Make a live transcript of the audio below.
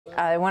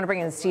I want to bring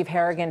in Steve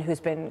Harrigan, who's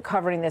been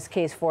covering this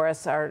case for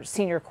us, our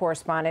senior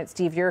correspondent.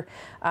 Steve, your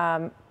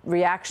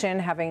reaction,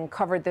 having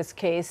covered this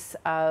case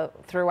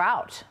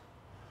throughout.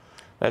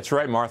 That's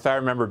right, Martha. I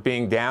remember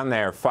being down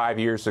there 5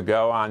 years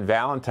ago on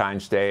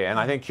Valentine's Day, and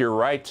I think you're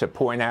right to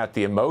point out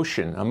the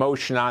emotion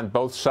on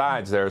both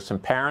sides. There are some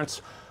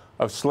parents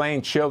of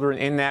slain children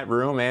in that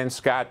room, and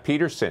Scott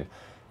Peterson.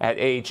 At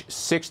age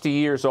 60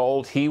 years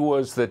old, he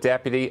was the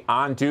deputy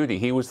on duty.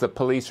 He was the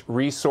police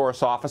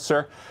resource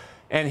officer,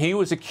 and he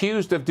was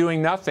accused of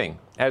doing nothing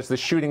as the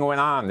shooting went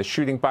on. The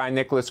shooting by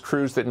Nikolas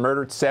Cruz that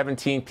murdered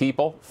 17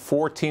 people,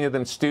 14 of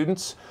them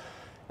students,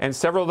 and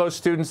several of those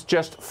students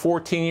just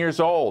 14 years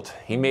old.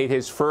 He made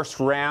his first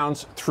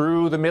rounds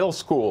through the middle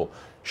school,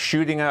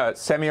 shooting a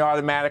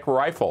semi-automatic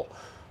rifle.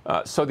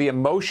 So the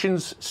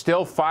emotions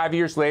still 5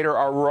 years later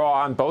are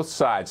raw on both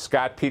sides.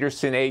 Scott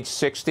Peterson, age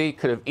 60,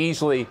 could have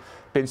easily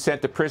been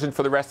sent to prison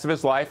for the rest of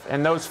his life.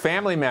 And those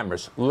family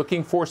members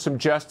looking for some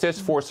justice,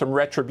 for some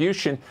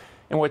retribution,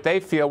 and what they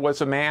feel was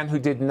a man who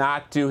did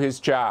not do his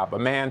job, a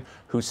man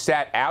who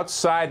sat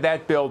outside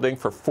that building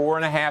for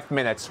 4.5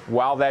 minutes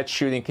while that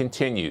shooting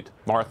continued.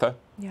 Martha?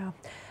 Yeah.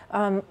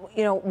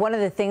 You know, one of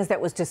the things that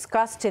was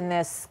discussed in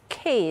this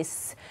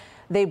case,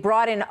 they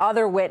brought in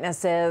other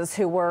witnesses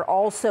who were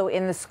also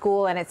in the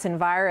school and its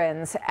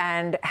environs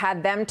and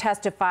had them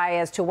testify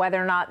as to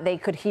whether or not they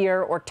could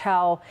hear or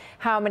tell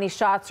how many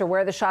shots or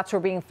where the shots were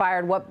being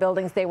fired, what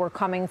buildings they were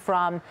coming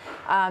from.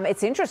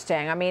 It's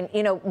interesting. I mean,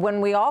 you know, when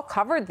we all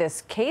covered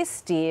this case,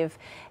 Steve,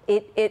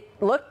 it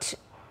looked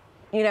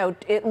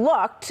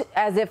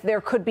as if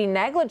there could be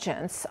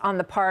negligence on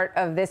the part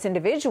of this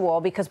individual,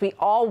 because we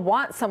all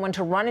want someone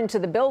to run into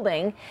the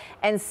building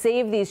and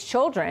save these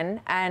children.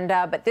 And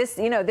but this,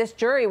 this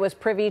jury was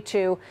privy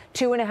to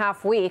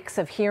 2.5 weeks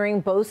of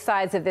hearing both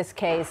sides of this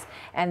case,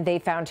 and they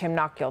found him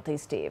not guilty,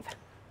 Steve.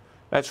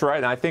 That's right.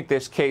 And I think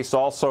this case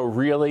also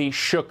really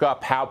shook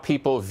up how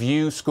people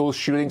view school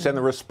shootings and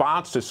the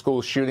response to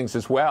school shootings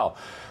as well.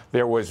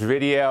 There was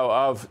video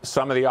of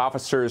some of the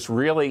officers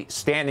really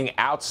standing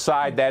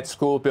outside that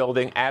school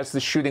building as the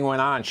shooting went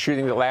on,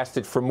 shooting that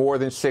lasted for more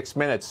than 6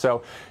 minutes.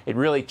 So it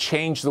really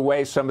changed the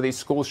way some of these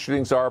school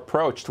shootings are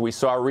approached. We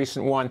saw a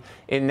recent one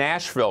in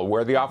Nashville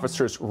where the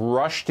officers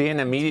rushed in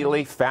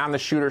immediately, found the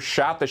shooter,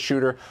 shot the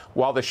shooter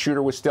while the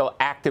shooter was still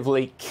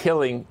actively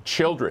killing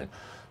children.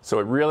 So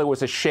it really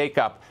was a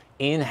shakeup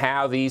in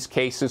how these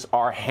cases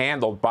are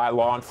handled by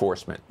law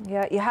enforcement.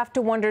 Yeah, you have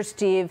to wonder,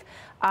 Steve.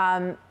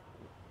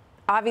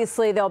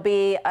 Obviously, there'll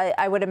be,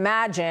 I would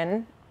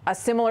imagine, a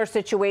similar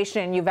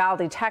situation in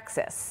Uvalde,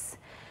 Texas,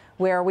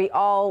 where we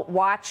all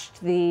watched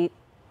the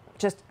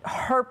just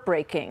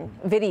heartbreaking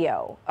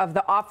video of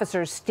the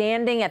officers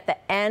standing at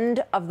the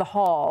end of the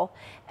hall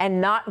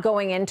and not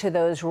going into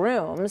those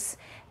rooms.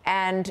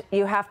 And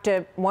you have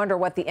to wonder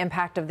what the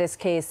impact of this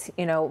case,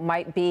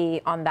 might be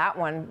on that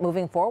one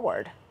moving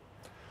forward.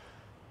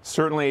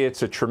 Certainly,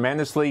 it's a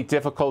tremendously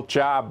difficult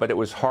job, but it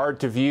was hard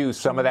to view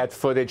some of that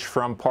footage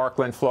from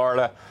Parkland,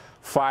 Florida,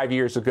 5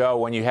 years ago,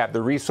 when you have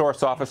the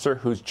resource officer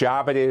whose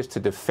job it is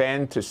to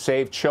defend, to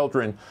save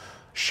children,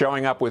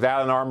 showing up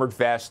without an armored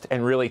vest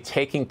and really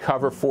taking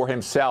cover for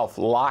himself,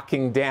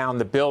 locking down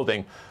the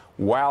building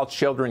while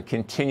children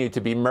continue to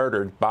be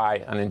murdered by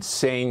an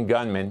insane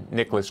gunman,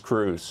 Nikolas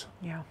Cruz.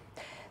 Yeah.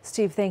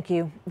 Steve, thank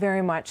you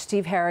very much.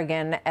 Steve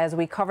Harrigan, as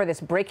we cover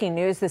this breaking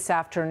news this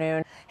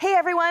afternoon. Hey,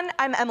 everyone.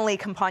 I'm Emily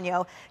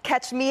Campagno.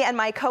 Catch me and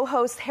my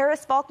co-hosts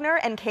Harris Faulkner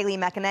and Kaylee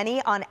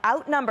McEnany on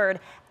Outnumbered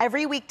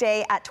every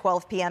weekday at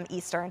 12 p.m.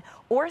 Eastern,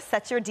 or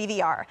set your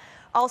DVR.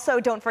 Also,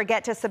 don't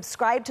forget to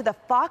subscribe to the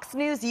Fox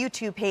News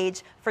YouTube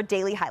page for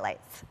daily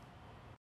highlights.